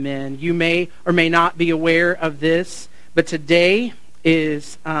Men, you may or may not be aware of this, but today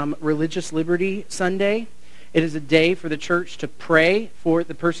is Religious Liberty Sunday. It is a day for the church to pray for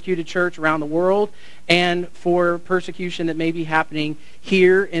the persecuted church around the world and for persecution that may be happening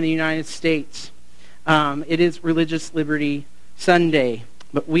here in the United States. It is Religious Liberty Sunday,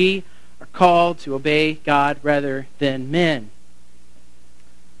 but we are called to obey God rather than men.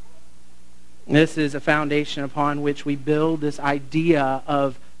 This is a foundation upon which we build this idea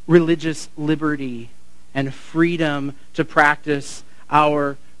of religious liberty and freedom to practice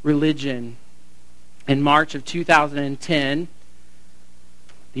our religion. In March of 2010,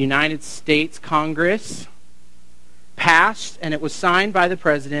 the United States Congress passed, and it was signed by the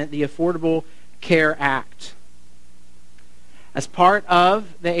President, the Affordable Care Act. As part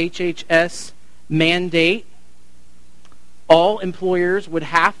of the HHS mandate, all employers would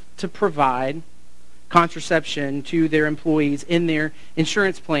have to provide contraception to their employees in their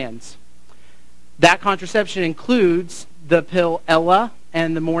insurance plans. That contraception includes the pill Ella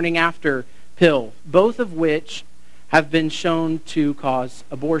and the morning after pill, both of which have been shown to cause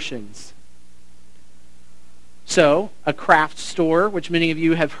abortions. So, a craft store, which many of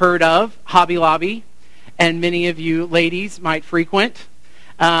you have heard of, Hobby Lobby, and many of you ladies might frequent,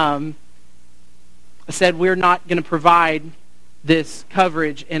 said we're not going to provide this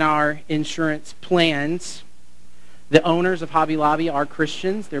coverage in our insurance plans. The owners of Hobby Lobby are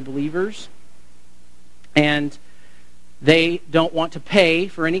Christians, they're believers, and they don't want to pay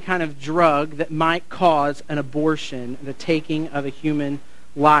for any kind of drug that might cause an abortion, the taking of a human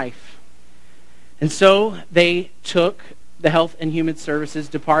life. And so they took the Health and Human Services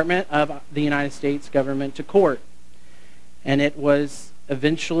Department of the United States government to court. And it was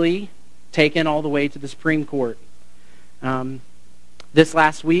eventually taken all the way to the Supreme Court. This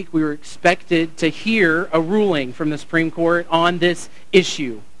last week, we were expected to hear a ruling from the Supreme Court on this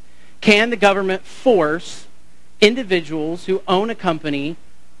issue. Can the government force individuals who own a company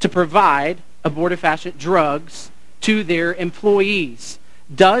to provide abortifacient drugs to their employees?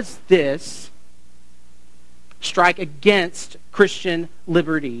 Does this strike against Christian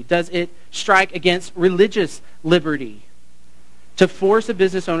liberty? Does it strike against religious liberty to force a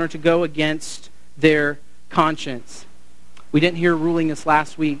business owner to go against their conscience? We didn't hear a ruling this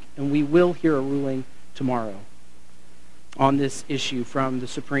last week, and we will hear a ruling tomorrow on this issue from the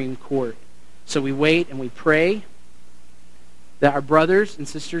Supreme Court. So we wait and we pray that our brothers and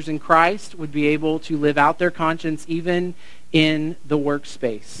sisters in Christ would be able to live out their conscience even in the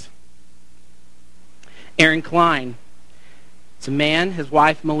workspace. Aaron Klein, it's a man, his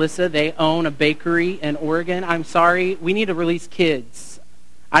wife Melissa, they own a bakery in Oregon. I'm sorry, we need to release kids.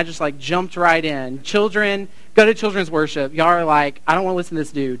 I just jumped right in. Children, go to children's worship. Y'all are I don't want to listen to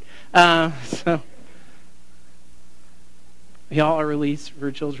this dude. So y'all are released for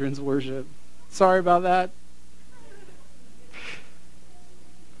children's worship. Sorry about that.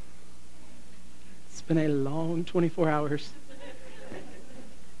 It's been a long 24 hours.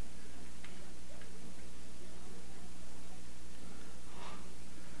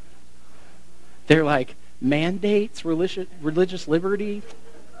 They're mandates, religious liberty.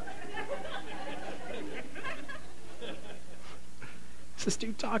 What's this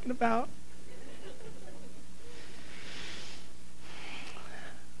dude talking about?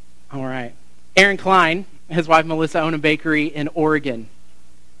 All right. Aaron Klein, his wife Melissa, own a bakery in Oregon.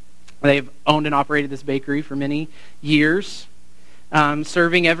 They've owned and operated this bakery for many years,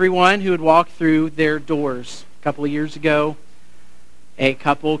 serving everyone who would walk through their doors. A couple of years ago, a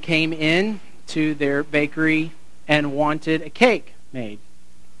couple came in to their bakery and wanted a cake made.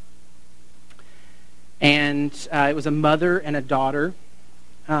 And it was a mother and a daughter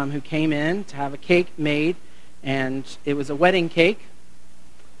who came in to have a cake made, and it was a wedding cake.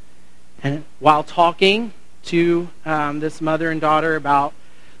 And while talking to this mother and daughter about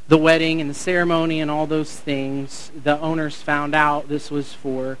the wedding and the ceremony and all those things, the owners found out this was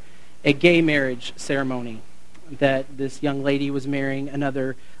for a gay marriage ceremony, that this young lady was marrying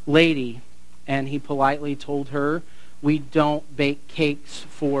another lady. And he politely told her, we don't bake cakes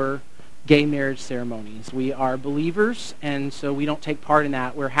for gay marriage ceremonies. We are believers, and so we don't take part in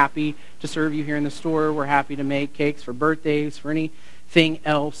that. We're happy to serve you here in the store. We're happy to make cakes for birthdays, for anything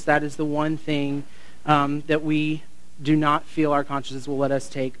else. That is the one thing that we do not feel our consciences will let us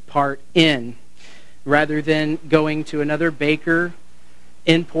take part in. Rather than going to another baker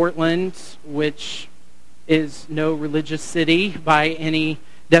in Portland, which is no religious city by any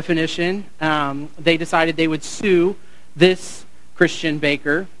definition, they decided they would sue this Christian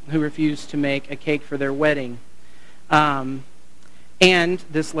baker who refused to make a cake for their wedding. And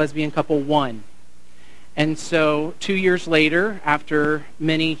this lesbian couple won. And so 2 years later, after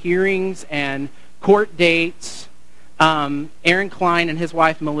many hearings and court dates, Aaron Klein and his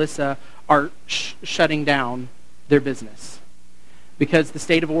wife Melissa are shutting down their business because the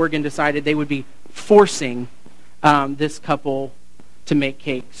state of Oregon decided they would be forcing this couple to make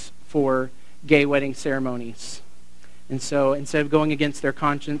cakes for gay wedding ceremonies. And so instead of going against their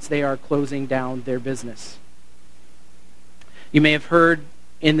conscience, they are closing down their business. You may have heard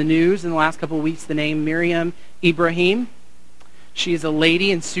in the news in the last couple of weeks the name Miriam Ibrahim. She is a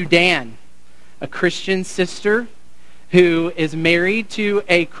lady in Sudan, a Christian sister who is married to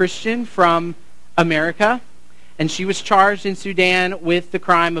a Christian from America. And she was charged in Sudan with the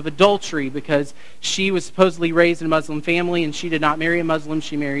crime of adultery because she was supposedly raised in a Muslim family and she did not marry a Muslim.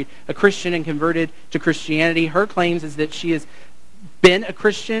 She married a Christian and converted to Christianity. Her claims is that she has been a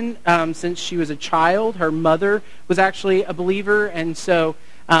Christian since she was a child. Her mother was actually a believer, and so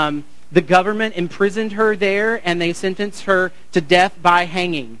the government imprisoned her there and they sentenced her to death by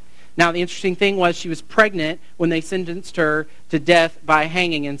hanging. Now, the interesting thing was she was pregnant when they sentenced her to death by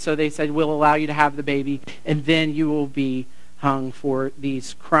hanging, and so they said, we'll allow you to have the baby, and then you will be hung for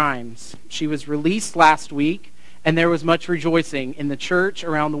these crimes. She was released last week, and there was much rejoicing in the church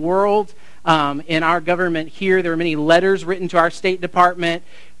around the world. In our government here, there were many letters written to our State Department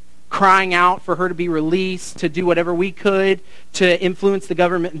crying out for her to be released, to do whatever we could to influence the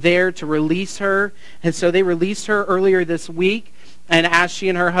government there to release her. And so they released her earlier this week. And as she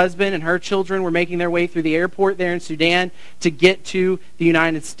and her husband and her children were making their way through the airport there in Sudan to get to the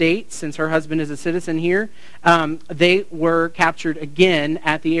United States, since her husband is a citizen here, they were captured again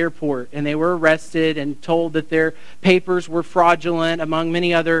at the airport. And they were arrested and told that their papers were fraudulent. Among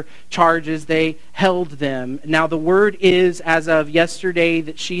many other charges, they held them. Now, the word is, as of yesterday,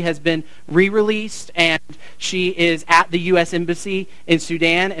 that she has been re-released and she is at the U.S. Embassy in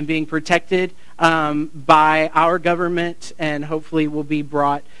Sudan and being protected by our government, and hopefully will be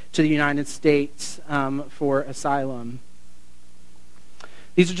brought to the United States for asylum.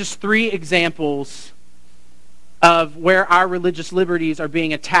 These are just 3 examples of where our religious liberties are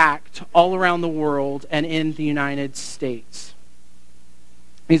being attacked all around the world and in the United States.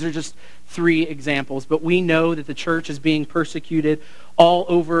 These are just 3 examples, but we know that the church is being persecuted all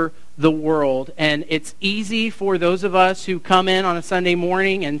over the world. And it's easy for those of us who come in on a Sunday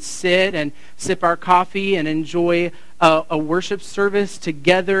morning and sit and sip our coffee and enjoy a worship service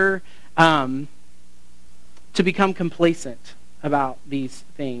together to become complacent about these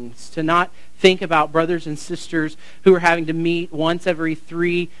things, to not think about brothers and sisters who are having to meet once every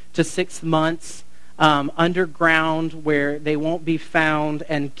 3 to 6 months underground where they won't be found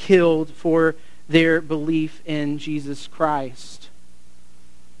and killed for their belief in Jesus Christ.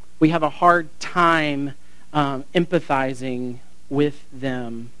 We have a hard time empathizing with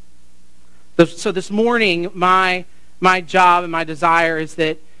them. So this morning, my job and my desire is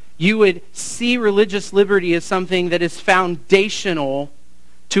that you would see religious liberty as something that is foundational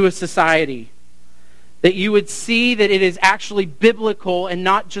to a society. That you would see that it is actually biblical and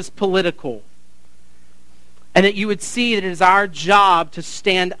not just political. And that you would see that it is our job to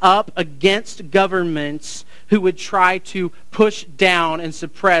stand up against governments who would try to push down and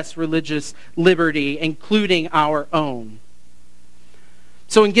suppress religious liberty, including our own.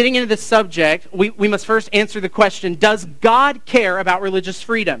 So in getting into this subject, we must first answer the question, does God care about religious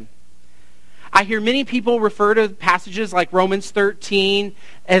freedom? I hear many people refer to passages like Romans 13,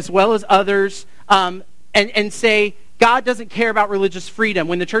 as well as others, and say, God doesn't care about religious freedom.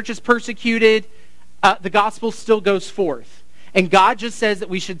 When the church is persecuted, the gospel still goes forth. And God just says that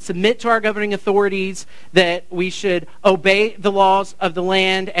we should submit to our governing authorities, that we should obey the laws of the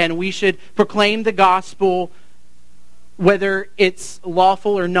land, and we should proclaim the gospel whether it's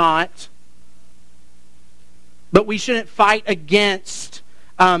lawful or not. But we shouldn't fight against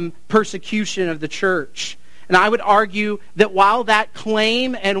persecution of the church. And I would argue that while that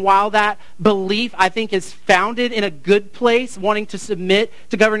claim and while that belief, I think, is founded in a good place, wanting to submit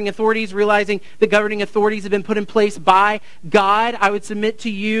to governing authorities, realizing that governing authorities have been put in place by God, I would submit to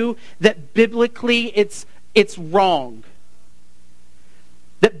you that biblically it's wrong.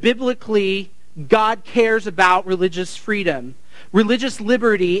 That biblically God cares about religious freedom. Religious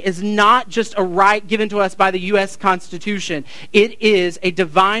liberty is not just a right given to us by the U.S. Constitution. It is a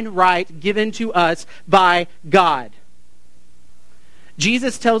divine right given to us by God.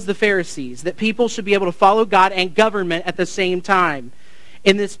 Jesus tells the Pharisees that people should be able to follow God and government at the same time.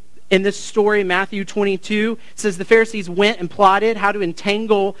 In In this story, Matthew 22, it says the Pharisees went and plotted how to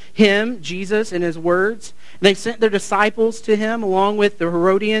entangle him, Jesus, in his words. And they sent their disciples to him along with the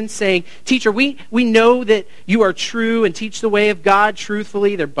Herodians saying, "Teacher, we know that you are true and teach the way of God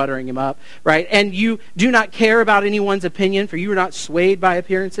truthfully." They're buttering him up, right? "And you do not care about anyone's opinion, for you are not swayed by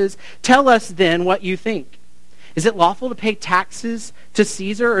appearances. Tell us then what you think. Is it lawful to pay taxes to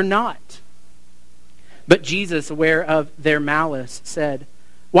Caesar or not?" But Jesus, aware of their malice, said,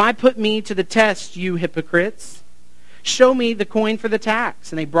 "Why put me to the test, you hypocrites? Show me the coin for the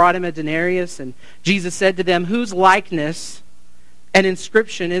tax." And they brought him a denarius, and Jesus said to them, "Whose likeness and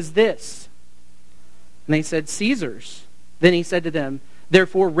inscription is this?" And they said, "Caesar's." Then he said to them,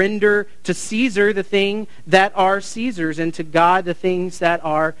 "Therefore render to Caesar the thing that are Caesar's, and to God the things that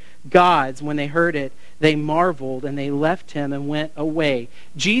are God's." When they heard it, they marveled, and they left him and went away.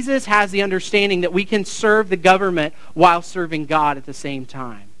 Jesus has the understanding that we can serve the government while serving God at the same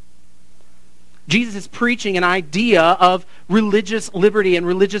time. Jesus is preaching an idea of religious liberty and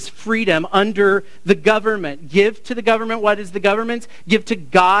religious freedom under the government. Give to the government what is the government's. Give to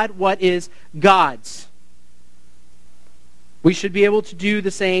God what is God's. We should be able to do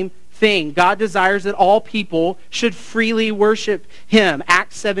the same thing. God desires that all people should freely worship him.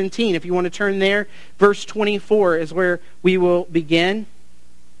 Acts 17, if you want to turn there, verse 24 is where we will begin.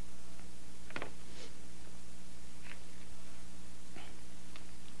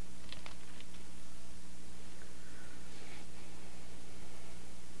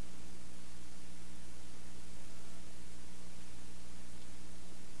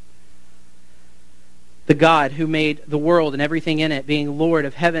 The God who made the world and everything in it, being Lord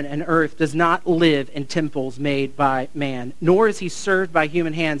of heaven and earth, does not live in temples made by man, nor is he served by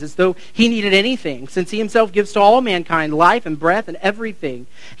human hands as though he needed anything, since he himself gives to all mankind life and breath and everything.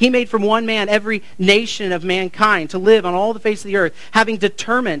 He made from one man every nation of mankind to live on all the face of the earth, having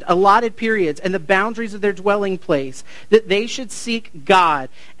determined allotted periods and the boundaries of their dwelling place, that they should seek God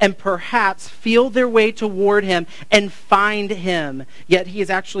and perhaps feel their way toward him and find him. Yet he is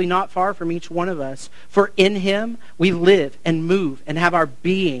actually not far from each one of us. For in him we live and move and have our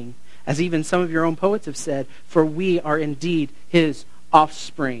being, as even some of your own poets have said, for we are indeed his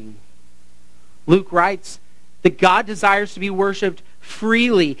offspring. Luke writes that God desires to be worshipped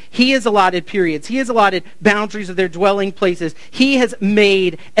freely. He has allotted periods. He has allotted boundaries of their dwelling places. He has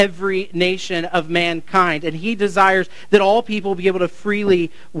made every nation of mankind, and he desires that all people be able to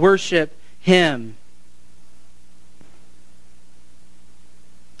freely worship him.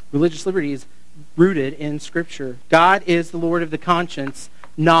 Religious liberty is rooted in Scripture. God is the Lord of the conscience,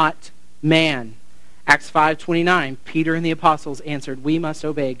 not man. Acts 5:29, Peter and the apostles answered, "We must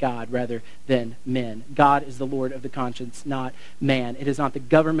obey God rather than men." God is the Lord of the conscience, not man. It is not the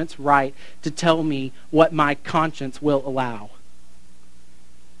government's right to tell me what my conscience will allow.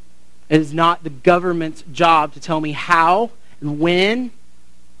 It is not the government's job to tell me how and when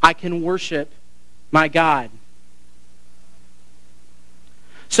I can worship my God.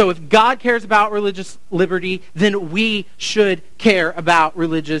 So if God cares about religious liberty, then we should care about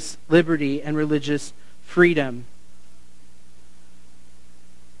religious liberty and religious freedom.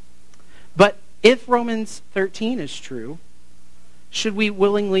 But if Romans 13 is true, should we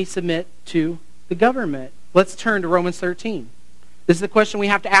willingly submit to the government? Let's turn to Romans 13. This is the question we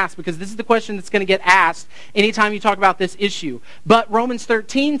have to ask, because this is the question that's going to get asked anytime you talk about this issue. But Romans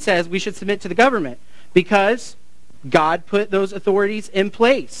 13 says we should submit to the government because God put those authorities in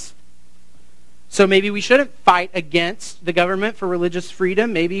place. So maybe we shouldn't fight against the government for religious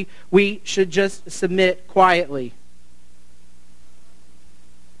freedom. Maybe we should just submit quietly.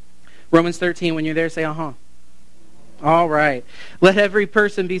 Romans 13, when you're there, say, uh-huh. All right. Let every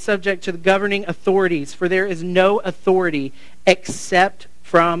person be subject to the governing authorities, for there is no authority except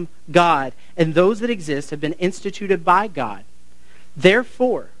from God, and those that exist have been instituted by God.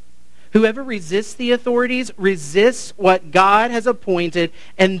 Therefore, whoever resists the authorities resists what God has appointed,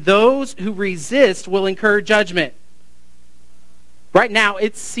 and those who resist will incur judgment. Right now,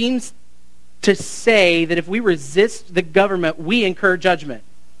 it seems to say that if we resist the government, we incur judgment.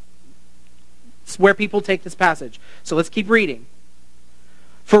 It's where people take this passage. So let's keep reading.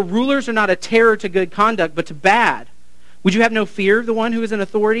 For rulers are not a terror to good conduct, but to bad. Would you have no fear of the one who is in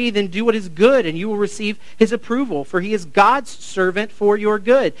authority? Then do what is good, and you will receive his approval, for he is God's servant for your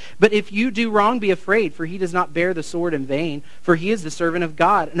good. But if you do wrong, be afraid, for he does not bear the sword in vain, for he is the servant of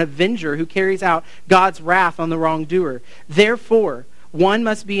God, an avenger who carries out God's wrath on the wrongdoer. Therefore, one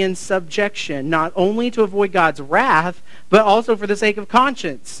must be in subjection, not only to avoid God's wrath, but also for the sake of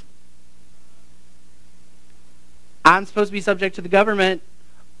conscience. I'm supposed to be subject to the government,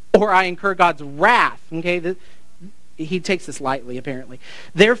 or I incur God's wrath. Okay, he takes this lightly, apparently.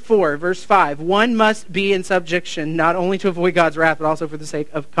 Therefore, verse 5, one must be in subjection, not only to avoid God's wrath, but also for the sake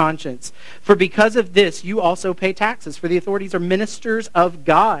of conscience. For because of this, you also pay taxes, for the authorities are ministers of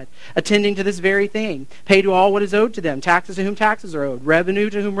God, attending to this very thing. Pay to all what is owed to them, taxes to whom taxes are owed, revenue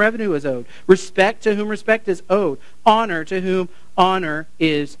to whom revenue is owed, respect to whom respect is owed, honor to whom honor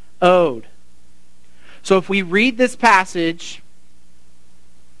is owed. So if we read this passage,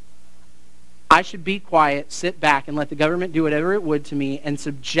 I should be quiet, sit back, and let the government do whatever it would to me and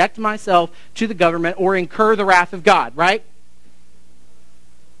subject myself to the government or incur the wrath of God, right?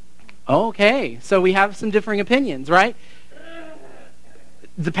 Okay, so we have some differing opinions, right?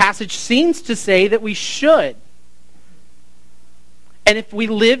 The passage seems to say that we should. And if we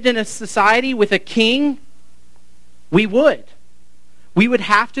lived in a society with a king, we would. We would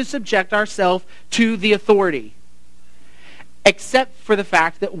have to subject ourselves to the authority. Except for the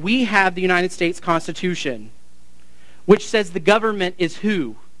fact that we have the United States Constitution, which says the government is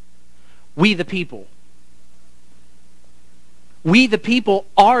who? We the people. We the people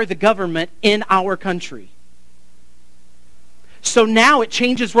are the government in our country. So now it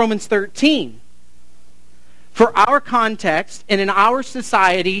changes Romans 13. For our context and in our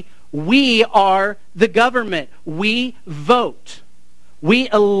society, we are the government. We vote. We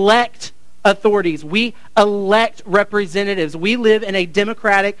elect authorities. We elect representatives. We live in a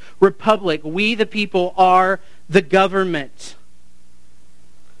democratic republic. We, the people, are the government.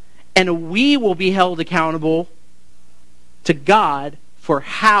 And we will be held accountable to God for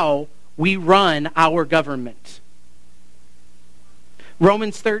how we run our government.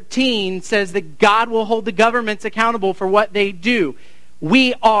 Romans 13 says that God will hold the governments accountable for what they do.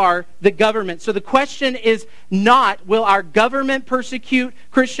 We are the government. So the question is not, will our government persecute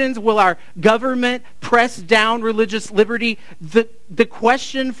Christians? Will our government press down religious liberty? The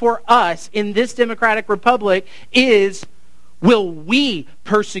question for us in this democratic republic is, will we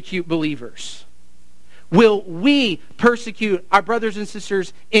persecute believers? Will we persecute our brothers and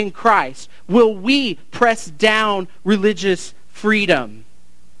sisters in Christ? Will we press down religious freedom?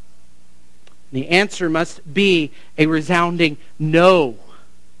 The answer must be a resounding no.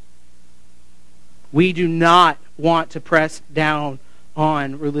 We do not want to press down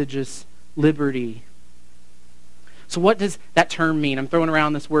on religious liberty. So what does that term mean? I'm throwing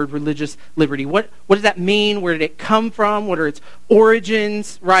around this word religious liberty. What does that mean? Where did it come from? What are its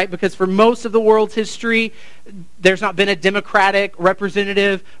origins, right? Because for most of the world's history, there's not been a democratic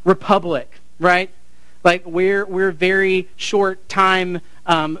representative republic, right? Like we're very short time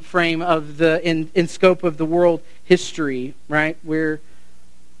frame of the in scope of the world history, right? We're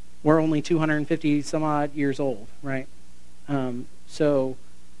only 250 some odd years old, right? So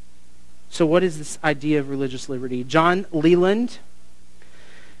what is this idea of religious liberty? John Leland,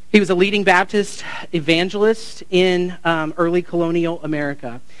 he was a leading Baptist evangelist in early colonial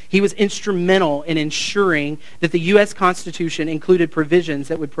America. He was instrumental in ensuring that the U.S. Constitution included provisions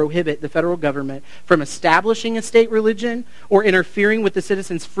that would prohibit the federal government from establishing a state religion or interfering with the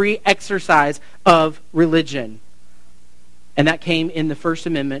citizens' free exercise of religion. And that came in the First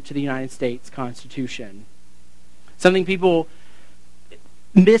Amendment to the United States Constitution. Something people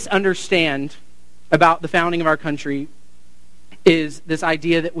misunderstand about the founding of our country is this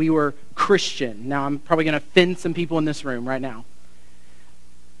idea that we were Christian. Now, I'm probably going to offend some people in this room right now.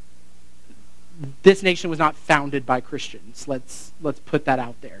 This nation was not founded by Christians. Let's put that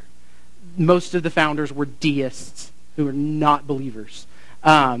out there. Most of the founders were deists who were not believers.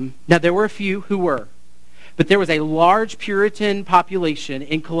 Now, there were a few who were. But there was a large Puritan population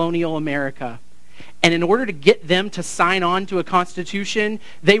in colonial America. And in order to get them to sign on to a constitution,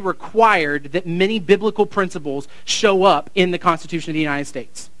 they required that many biblical principles show up in the Constitution of the United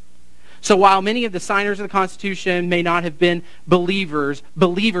States. So while many of the signers of the Constitution may not have been believers,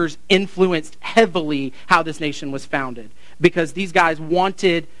 believers influenced heavily how this nation was founded. Because these guys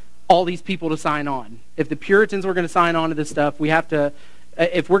wanted all these people to sign on. If the Puritans were going to sign on to this stuff, we have to,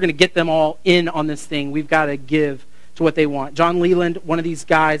 if we're going to get them all in on this thing, we've got to give to what they want. John Leland, one of these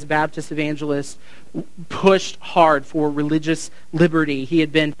guys, Baptist evangelist, pushed hard for religious liberty. He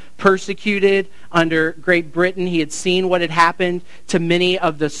had been persecuted under Great Britain. He had seen what had happened to many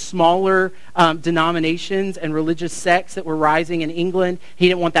of the smaller denominations and religious sects that were rising in England. He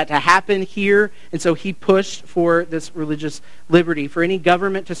didn't want that to happen here, and so he pushed for this religious liberty. For any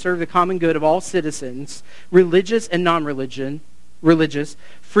government to serve the common good of all citizens, religious and non-religious,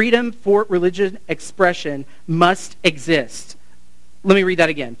 freedom for religious expression must exist. Let me read that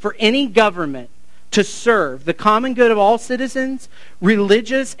again. For any government to serve the common good of all citizens,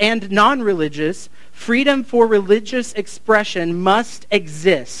 religious and non-religious, freedom for religious expression must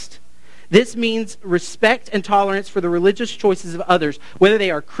exist. This means respect and tolerance for the religious choices of others, whether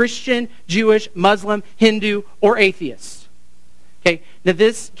they are Christian, Jewish, Muslim, Hindu, or atheist. Okay, now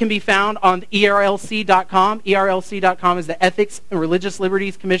this can be found on ERLC.com. ERLC.com is the Ethics and Religious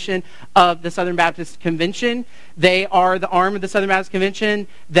Liberties Commission of the Southern Baptist Convention. They are the arm of the Southern Baptist Convention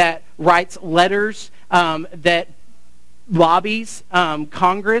that writes letters that lobbies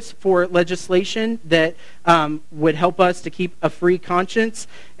Congress for legislation that would help us to keep a free conscience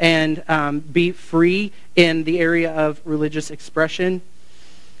and be free in the area of religious expression.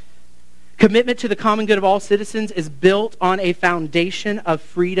 Commitment to the common good of all citizens is built on a foundation of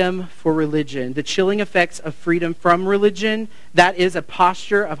freedom for religion. The chilling effects of freedom from religion, that is a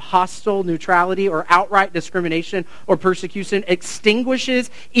posture of hostile neutrality or outright discrimination or persecution,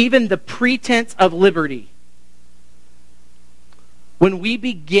 extinguishes even the pretense of liberty. When we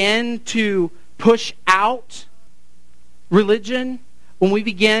begin to push out religion, when we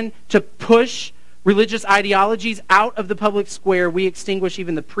begin to push religious ideologies out of the public square, we extinguish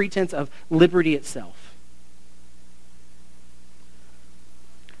even the pretense of liberty itself.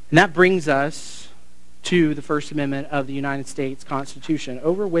 And that brings us to the First Amendment of the United States Constitution,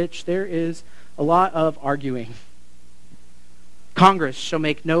 over which there is a lot of arguing. Congress shall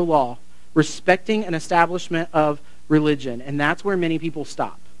make no law respecting an establishment of religion, and that's where many people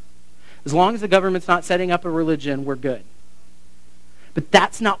stop. As long as the government's not setting up a religion, we're good. But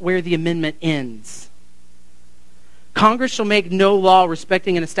that's not where the amendment ends. Congress shall make no law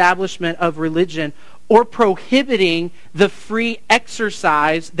respecting an establishment of religion or prohibiting the free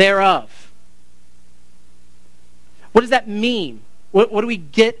exercise thereof. What does that mean? What do we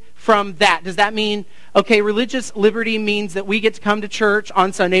get from that? Does that mean, okay, religious liberty means that we get to come to church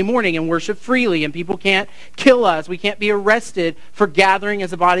on Sunday morning and worship freely and people can't kill us. We can't be arrested for gathering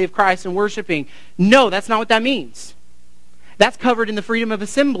as a body of Christ and worshiping. No, that's not what that means. That's covered in the freedom of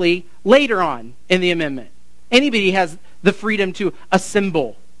assembly later on in the amendment. Anybody has the freedom to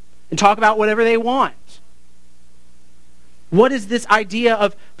assemble and talk about whatever they want. What does this idea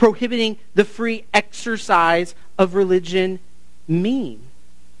of prohibiting the free exercise of religion mean?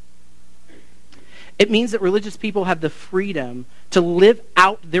 It means that religious people have the freedom to live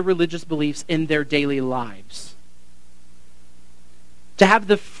out their religious beliefs in their daily lives. To have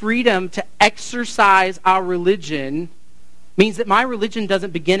the freedom to exercise our religion means that my religion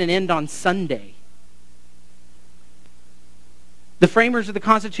doesn't begin and end on Sunday. The framers of the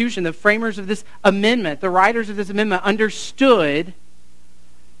Constitution, the framers of this amendment, the writers of this amendment understood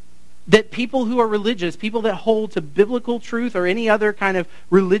that people who are religious, people that hold to biblical truth or any other kind of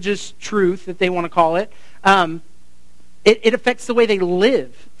religious truth that they want to call it, it affects the way they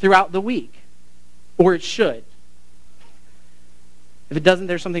live throughout the week. Or it should. If it doesn't,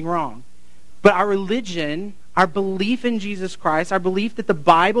 there's something wrong. But our religion, our belief in Jesus Christ, our belief that the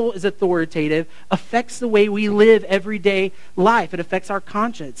Bible is authoritative, affects the way we live everyday life. It affects our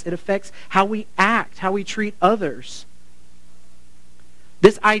conscience. It affects how we act, how we treat others.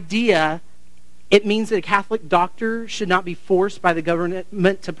 This idea, it means that a Catholic doctor should not be forced by the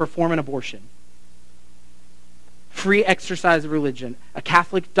government to perform an abortion. Free exercise of religion. A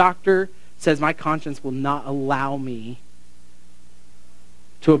Catholic doctor says, my conscience will not allow me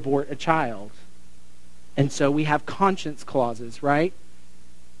to abort a child. And so we have conscience clauses, right?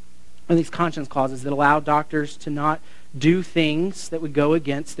 And these conscience clauses that allow doctors to not do things that would go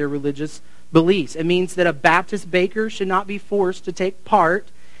against their religious beliefs. It means that a Baptist baker should not be forced to take part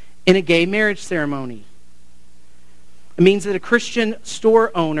in a gay marriage ceremony. It means that a Christian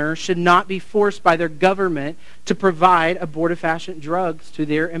store owner should not be forced by their government to provide abortifacient drugs to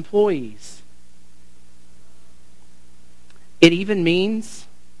their employees. It even means,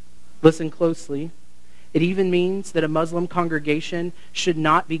 listen closely, it even means that a Muslim congregation should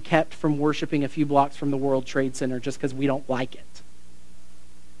not be kept from worshiping a few blocks from the World Trade Center just because we don't like it.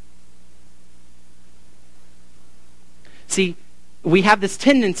 See, we have this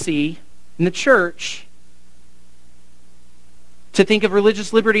tendency in the church to think of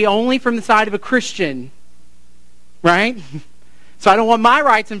religious liberty only from the side of a Christian, right? So I don't want my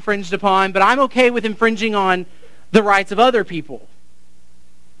rights infringed upon, but I'm okay with infringing on the rights of other people.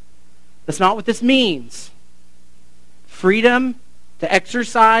 That's not what this means. Freedom to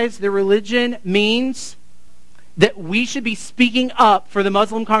exercise their religion means that we should be speaking up for the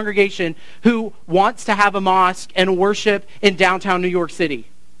Muslim congregation who wants to have a mosque and worship in downtown New York City.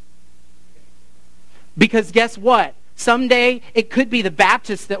 Because guess what? Someday it could be the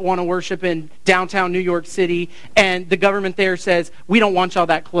Baptists that want to worship in downtown New York City, and the government there says, we don't want y'all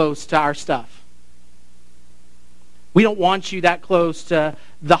that close to our stuff. We don't want you that close to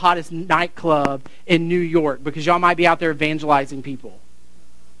the hottest nightclub in New York because y'all might be out there evangelizing people.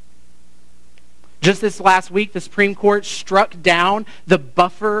 Just this last week, the Supreme Court struck down the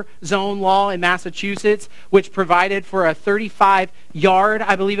buffer zone law in Massachusetts, which provided for a 35-yard,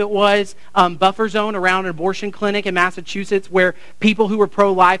 I believe it was, buffer zone around an abortion clinic in Massachusetts where people who were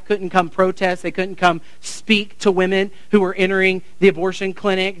pro-life couldn't come protest. They couldn't come speak to women who were entering the abortion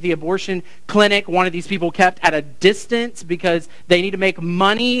clinic. The abortion clinic wanted these people kept at a distance because they need to make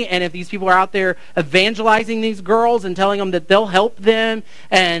money. And if these people are out there evangelizing these girls and telling them that they'll help them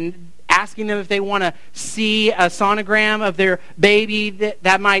and asking them if they want to see a sonogram of their baby,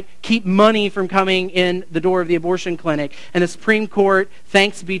 that might keep money from coming in the door of the abortion clinic. And the Supreme Court,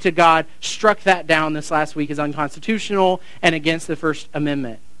 thanks be to God, struck that down this last week as unconstitutional and against the First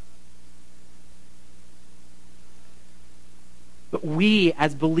Amendment. But we,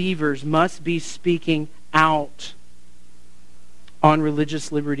 as believers, must be speaking out on religious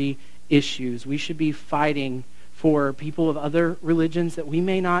liberty issues. We should be fighting for people of other religions that we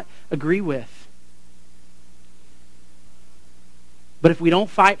may not agree with. But if we don't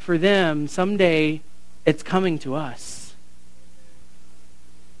fight for them, someday it's coming to us.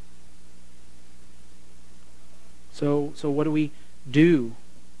 So what do we do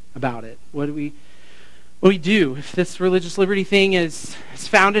about it? What do we do? If this religious liberty thing is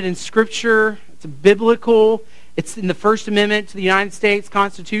founded in Scripture, it's biblical, it's in the First Amendment to the United States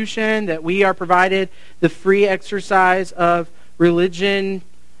Constitution that we are provided the free exercise of religion,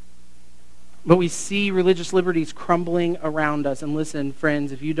 but we see religious liberties crumbling around us. And listen,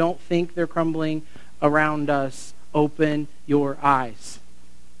 friends, if you don't think they're crumbling around us, open your eyes.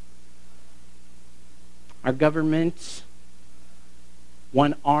 Our government,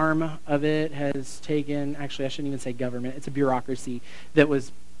 one arm of it has taken, actually I shouldn't even say government, it's a bureaucracy that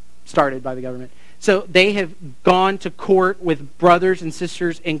was started by the government. So they have gone to court with brothers and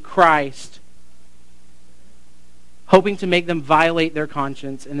sisters in Christ, hoping to make them violate their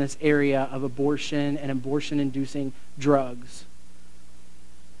conscience in this area of abortion and abortion-inducing drugs.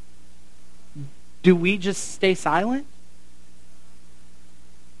 Do we just stay silent?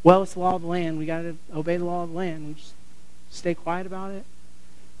 Well, it's the law of the land. We got to obey the law of the land. We just stay quiet about it?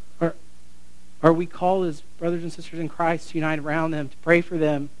 Or are we called as brothers and sisters in Christ to unite around them, to pray for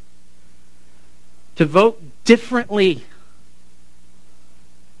them, to vote differently?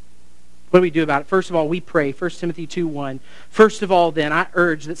 What do we do about it? First of all, we pray. 1 Timothy 2:1. First of all, then, I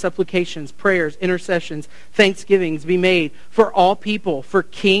urge that supplications, prayers, intercessions, thanksgivings be made for all people, for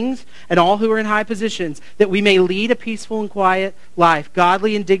kings and all who are in high positions, that we may lead a peaceful and quiet life,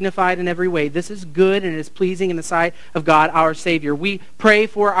 godly and dignified in every way. This is good and is pleasing in the sight of God our Savior. We pray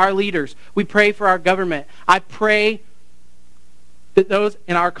for our leaders. We pray for our government. I pray that those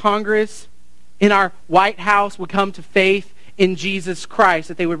in our Congress, in our White House, would come to faith in Jesus Christ,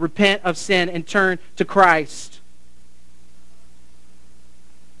 that they would repent of sin and turn to Christ.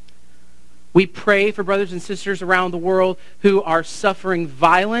 We pray for brothers and sisters around the world who are suffering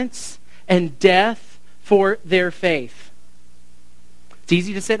violence and death for their faith. It's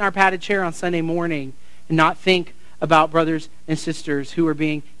easy to sit in our padded chair on Sunday morning and not think about brothers and sisters who are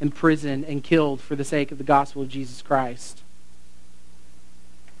being imprisoned and killed for the sake of the gospel of Jesus Christ.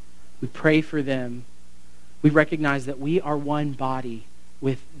 We pray for them. We recognize that we are one body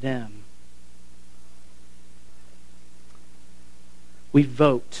with them. We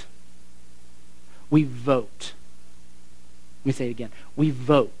vote. We vote. Let me say it again. We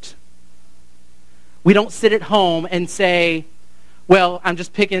vote. We don't sit at home and say, well, I'm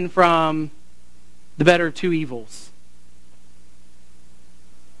just picking from the better of two evils.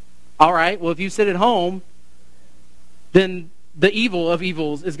 All right, well, if you sit at home, then the evil of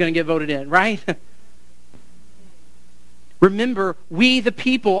evils is going to get voted in, right? Remember, we the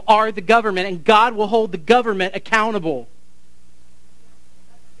people are the government, and God will hold the government accountable.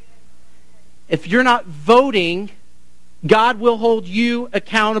 If you're not voting, God will hold you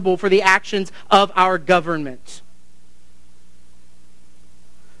accountable for the actions of our government.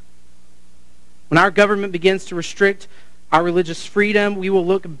 When our government begins to restrict our religious freedom, we will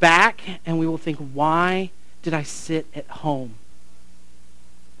look back and we will think, why did I sit at home?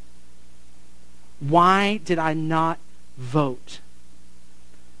 Why did I not vote?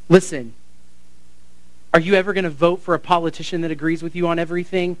 Listen, are you ever going to vote for a politician that agrees with you on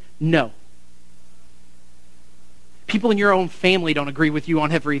everything? No. People in your own family don't agree with you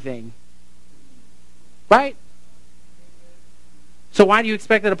on everything. Right? So why do you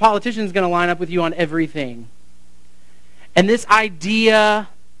expect that a politician is going to line up with you on everything? And this idea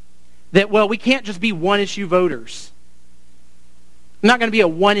that, well, we can't just be one-issue voters. I'm not going to be a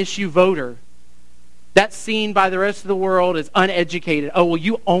one-issue voter. That's seen by the rest of the world as uneducated. Oh, well,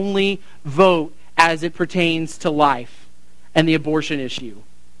 you only vote as it pertains to life and the abortion issue.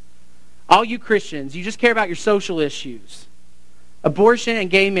 All you Christians, you just care about your social issues. Abortion and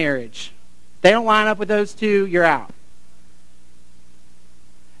gay marriage. If they don't line up with those two, you're out.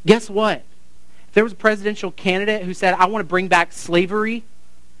 Guess what? If there was a presidential candidate who said, I want to bring back slavery,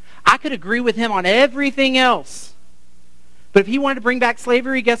 I could agree with him on everything else. But if he wanted to bring back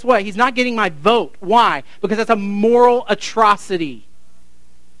slavery, guess what? He's not getting my vote. Why? Because that's a moral atrocity.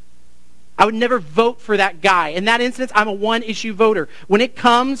 I would never vote for that guy. In that instance, I'm a one-issue voter. When it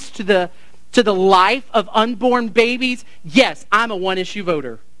comes to the life of unborn babies, yes, I'm a one-issue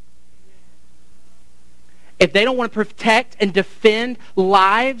voter. If they don't want to protect and defend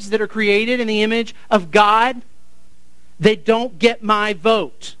lives that are created in the image of God, they don't get my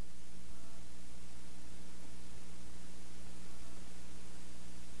vote.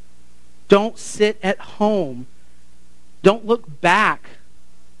 Don't sit at home. Don't look back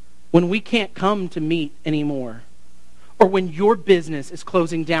when we can't come to meet anymore, or when your business is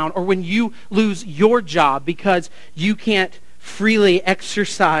closing down, or when you lose your job because you can't freely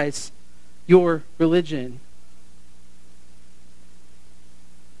exercise your religion.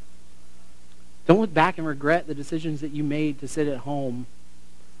 Don't look back and regret the decisions that you made to sit at home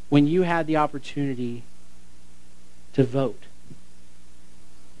when you had the opportunity to vote.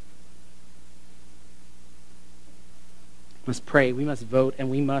 We must pray, we must vote, and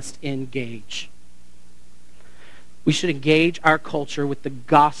we must engage. We should engage our culture with the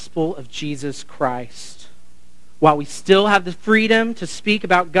gospel of Jesus Christ. While we still have the freedom to speak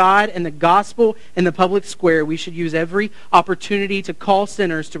about God and the gospel in the public square, we should use every opportunity to call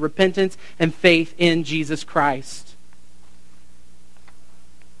sinners to repentance and faith in Jesus Christ.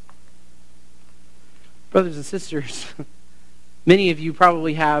 Brothers and sisters, many of you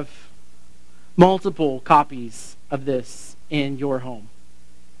probably have multiple copies of this in your home.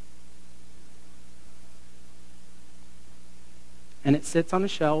 And it sits on a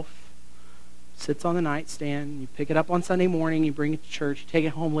shelf, sits on the nightstand. You pick it up on Sunday morning, you bring it to church, you take it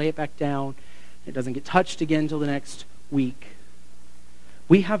home, lay it back down. It doesn't get touched again until the next week.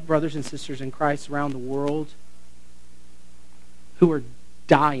 We have brothers and sisters in Christ around the world who are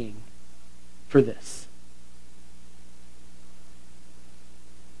dying for this.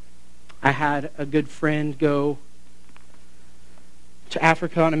 I had a good friend go to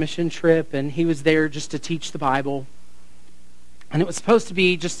Africa on a mission trip, and he was there just to teach the Bible. And it was supposed to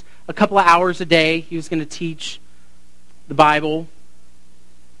be just a couple of hours a day. He was going to teach the Bible.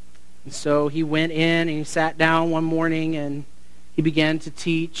 And so he went in and he sat down one morning and he began to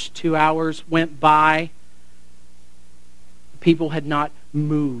teach. 2 hours went by. People had not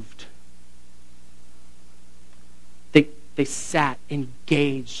moved. They sat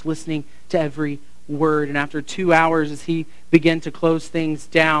engaged, listening to every word. And after 2 hours, as he began to close things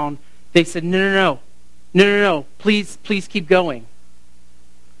down, they said, No, please keep going.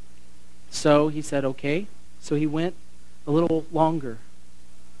 So he said, okay. So he went a little longer.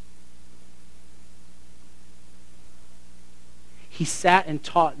 He sat and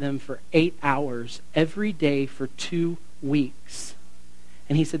taught them for 8 hours every day for 2 weeks.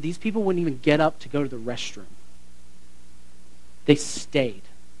 And he said these people wouldn't even get up to go to the restroom. They stayed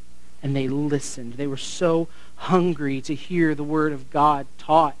and they listened. They were so hungry to hear the Word of God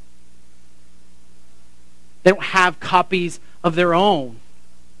taught. They don't have copies of their own.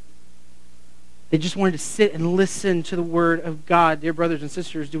 They just wanted to sit and listen to the Word of God. Dear brothers and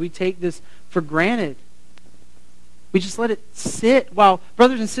sisters, do we take this for granted? We just let it sit while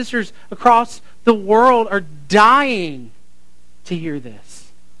brothers and sisters across the world are dying to hear this.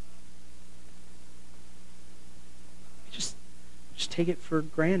 Just take it for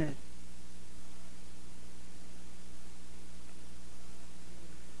granted.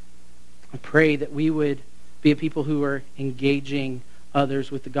 I pray that we would be a people who are engaging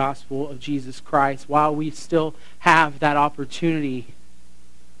others with the gospel of Jesus Christ while we still have that opportunity.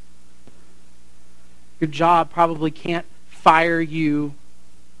 Your job probably can't fire you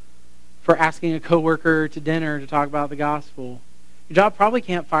for asking a coworker to dinner to talk about the gospel. Your job probably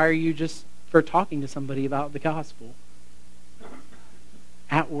can't fire you just for talking to somebody about the gospel.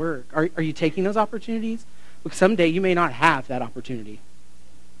 At work. Are you taking those opportunities? Because someday you may not have that opportunity.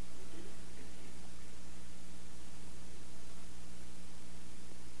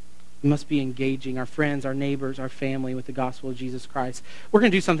 We must be engaging our friends, our neighbors, our family with the gospel of Jesus Christ. We're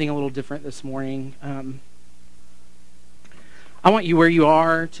going to do something a little different this morning. I want you where you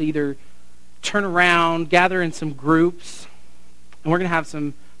are to either turn around, gather in some groups, and we're going to have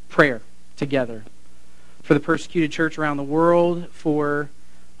some prayer together for the persecuted church around the world, for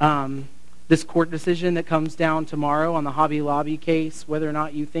this court decision that comes down tomorrow on the Hobby Lobby case, whether or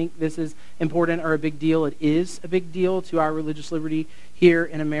not you think this is important or a big deal, it is a big deal to our religious liberty here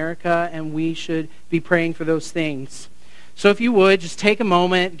in America, and we should be praying for those things. So if you would, just take a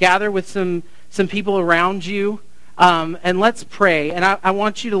moment, gather with some people around you, and let's pray. And I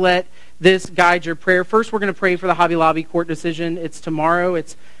want you to let this guide your prayer. First, we're going to pray for the Hobby Lobby court decision. It's tomorrow.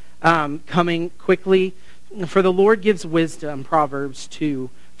 It's coming quickly. For the Lord gives wisdom, Proverbs 2.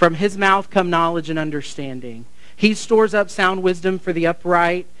 From his mouth come knowledge and understanding. He stores up sound wisdom for the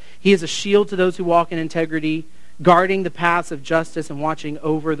upright. He is a shield to those who walk in integrity, guarding the paths of justice and watching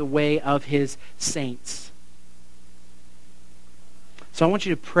over the way of his saints. So I want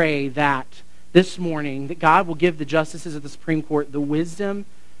you to pray that this morning, that God will give the justices of the Supreme Court the wisdom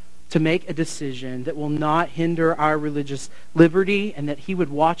to make a decision that will not hinder our religious liberty, and that he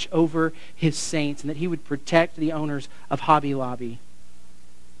would watch over his saints, and that he would protect the owners of Hobby Lobby.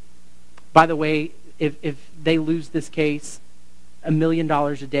 By the way, if they lose this case, $1 million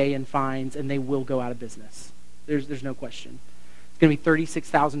a day in fines, and they will go out of business. There's no question. It's going to be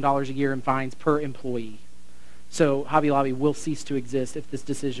 $36,000 a year in fines per employee. So Hobby Lobby will cease to exist if this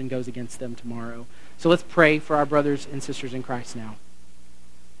decision goes against them tomorrow. So let's pray for our brothers and sisters in Christ now.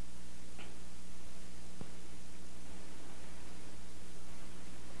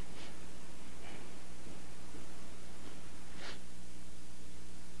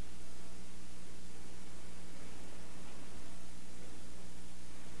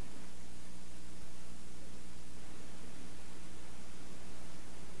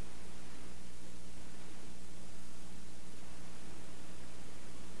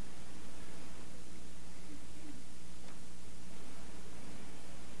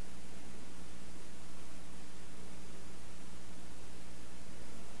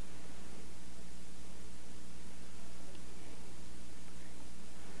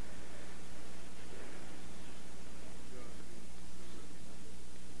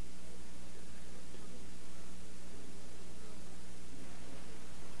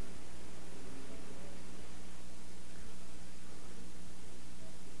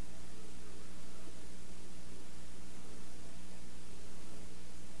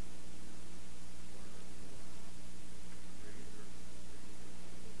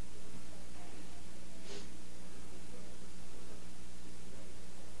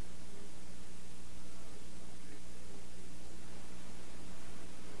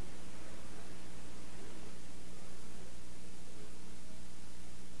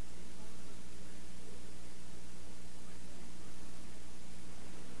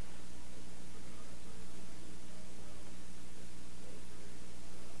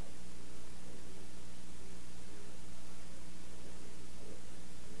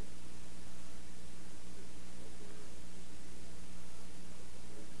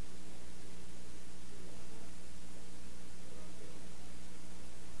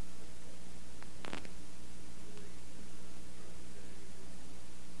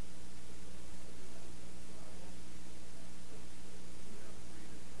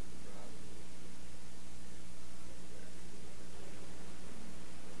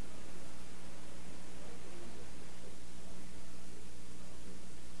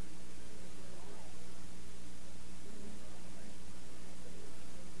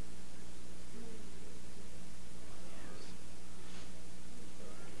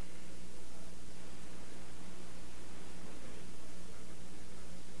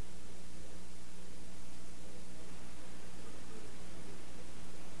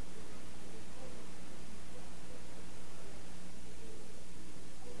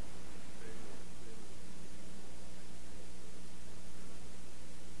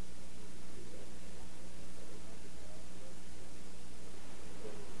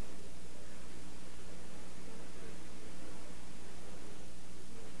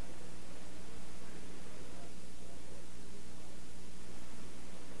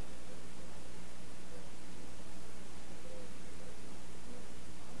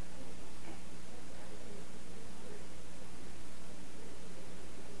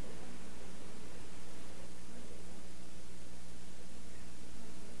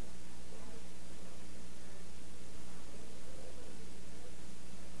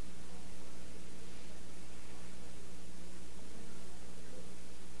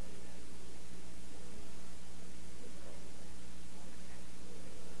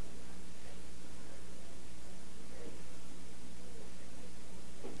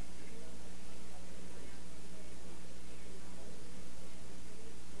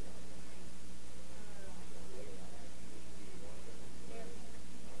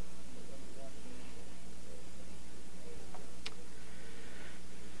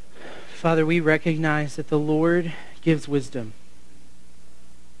 Father, we recognize that the Lord gives wisdom.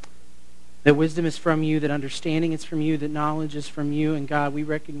 That wisdom is from you, that understanding is from you, that knowledge is from you. And God, we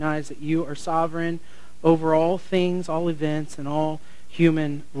recognize that you are sovereign over all things, all events, and all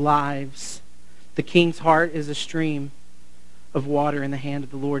human lives. The king's heart is a stream of water in the hand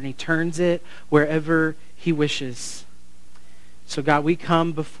of the Lord, and he turns it wherever he wishes. So God, we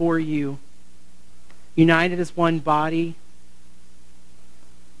come before you, united as one body,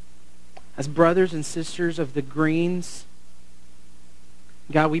 as brothers and sisters of the Greens.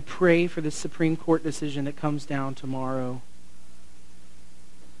 God, we pray for the Supreme Court decision that comes down tomorrow.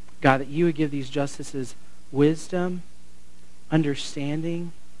 God, that you would give these justices wisdom,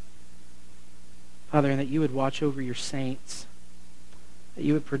 understanding, Father, and that you would watch over your saints, that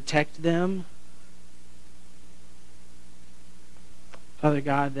you would protect them. Father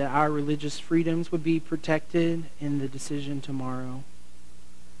God, that our religious freedoms would be protected in the decision tomorrow.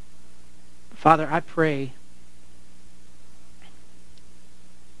 Father, I pray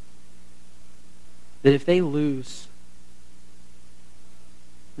that if they lose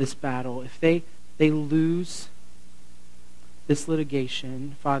this battle, if they lose this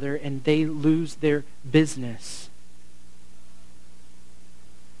litigation, Father, and they lose their business,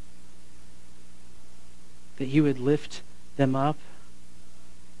 that you would lift them up.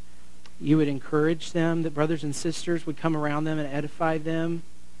 You would encourage them, that brothers and sisters would come around them and edify them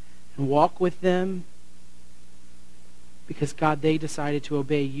and walk with them, because, God, they decided to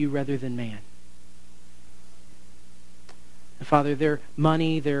obey you rather than man. And Father, their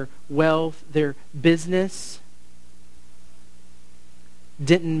money, their wealth, their business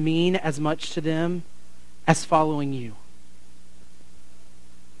didn't mean as much to them as following you.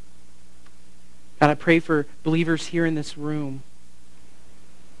 God, I pray for believers here in this room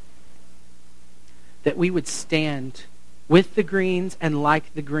that we would stand with the Greens and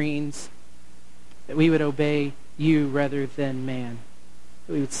like the Greens, that we would obey you rather than man,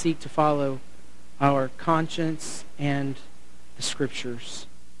 that we would seek to follow our conscience and the Scriptures.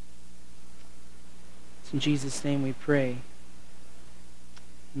 It's in Jesus' name we pray.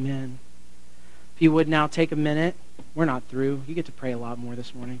 Amen. If you would now take a minute. We're not through. You get to pray a lot more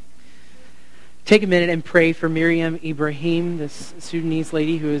this morning. Take a minute and pray for Miriam Ibrahim, this Sudanese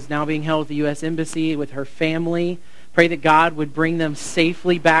lady who is now being held at the U.S. Embassy with her family. Pray that God would bring them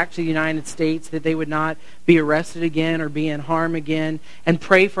safely back to the United States, that they would not be arrested again or be in harm again. And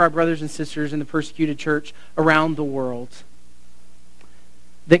pray for our brothers and sisters in the persecuted church around the world,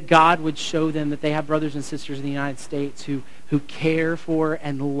 that God would show them that they have brothers and sisters in the United States who care for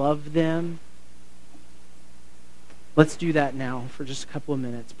and love them. Let's do that now for just a couple of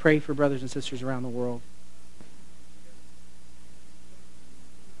minutes. Pray for brothers and sisters around the world.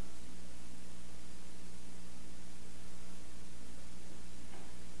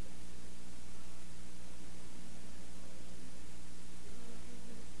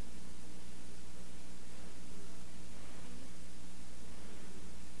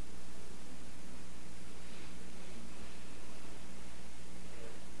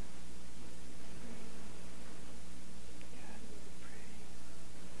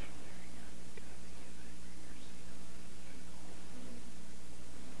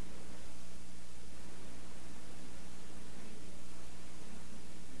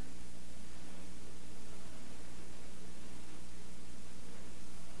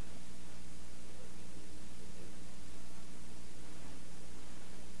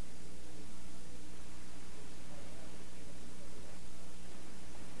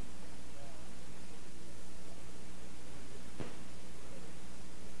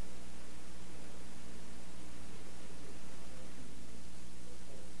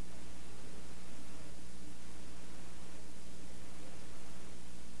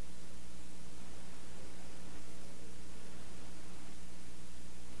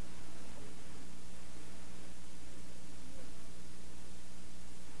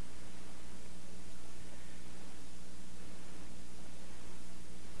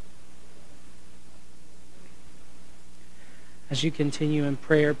 As you continue in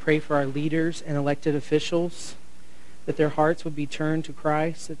prayer, pray for our leaders and elected officials, that their hearts would be turned to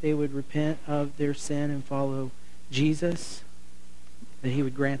Christ, that they would repent of their sin and follow Jesus, that he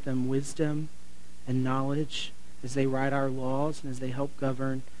would grant them wisdom and knowledge as they write our laws and as they help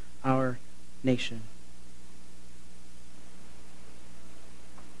govern our nation.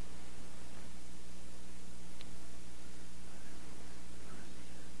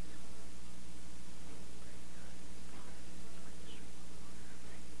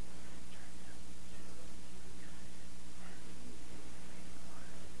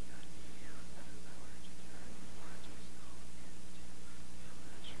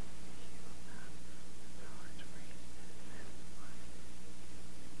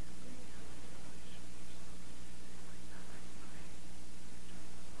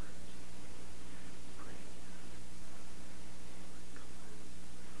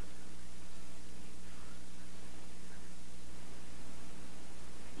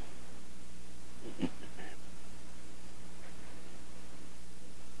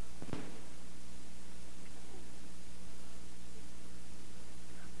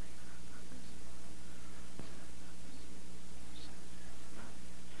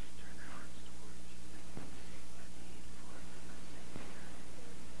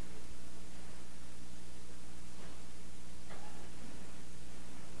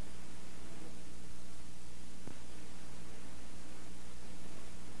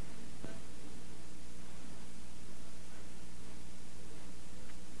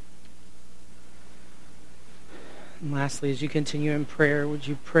 And lastly, as you continue in prayer, would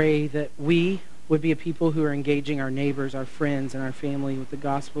you pray that we would be a people who are engaging our neighbors, our friends, and our family with the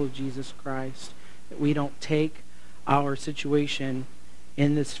gospel of Jesus Christ, that we don't take our situation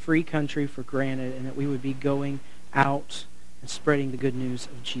in this free country for granted, and that we would be going out and spreading the good news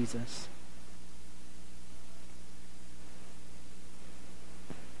of Jesus.